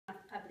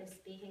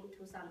speaking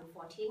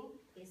 2014.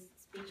 His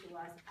speech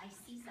was, "I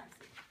see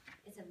something."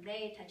 It's a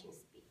very touching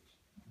speech.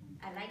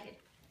 I like it.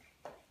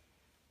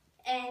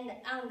 And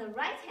on the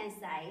right-hand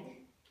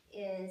side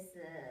is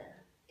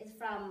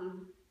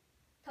from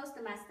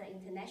Toastmaster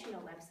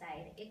International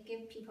website. It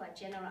gives people a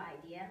general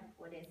idea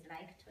what it's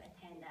like to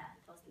attend a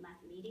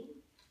Toastmaster meeting.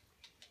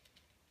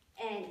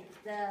 And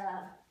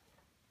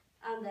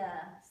on the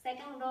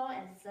second row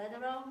and third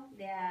row,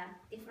 there are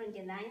different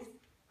designs.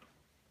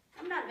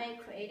 I'm not very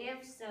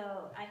creative,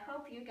 so I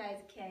hope you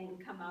guys can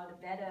come out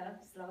with better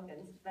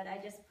slogans, but I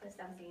just put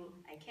something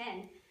I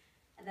can.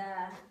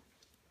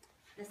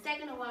 The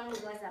second one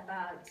was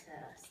about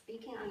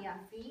speaking on your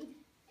feet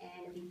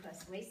and be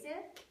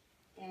persuasive.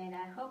 And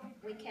I hope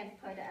we can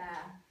put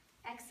an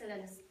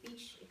excellent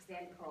speech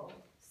example,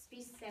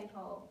 speech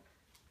sample,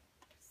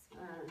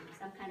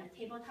 some kind of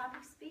table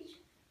topic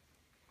speech.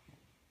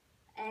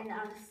 And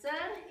on the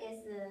third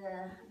is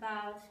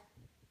about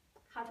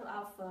how to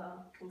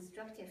offer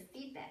constructive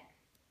feedback.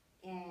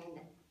 And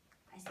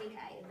I think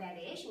an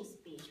evaluation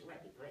speech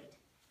would be great.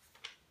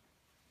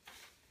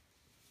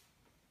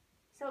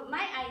 So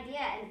my idea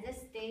at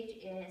this stage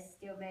is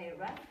still very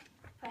rough.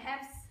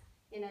 Perhaps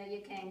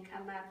you can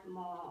come up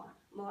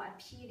more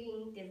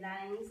appealing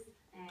designs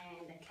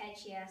and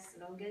catchier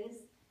slogans.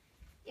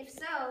 If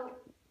so,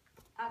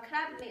 our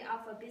club may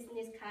offer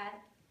business card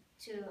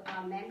to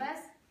our members.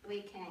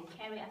 We can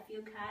carry a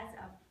few cards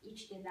of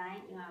each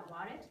design in our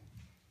wallet.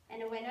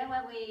 And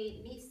whenever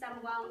we meet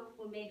someone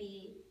who may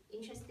be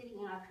interested in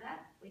our club,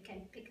 we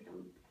can pick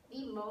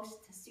the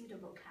most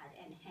suitable card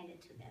and hand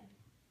it to them.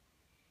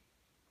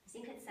 I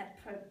think it's a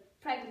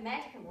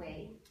pragmatic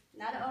way.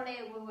 Not only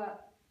we will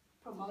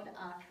promote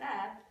our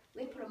club,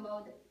 we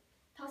promote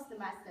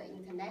Toastmaster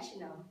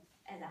International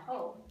as a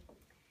whole.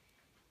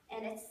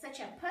 And it's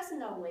such a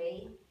personal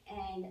way,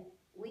 and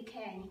we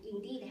can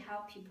indeed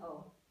help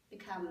people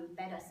become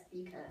better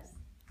speakers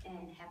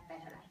and have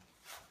better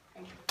life.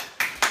 Thank you.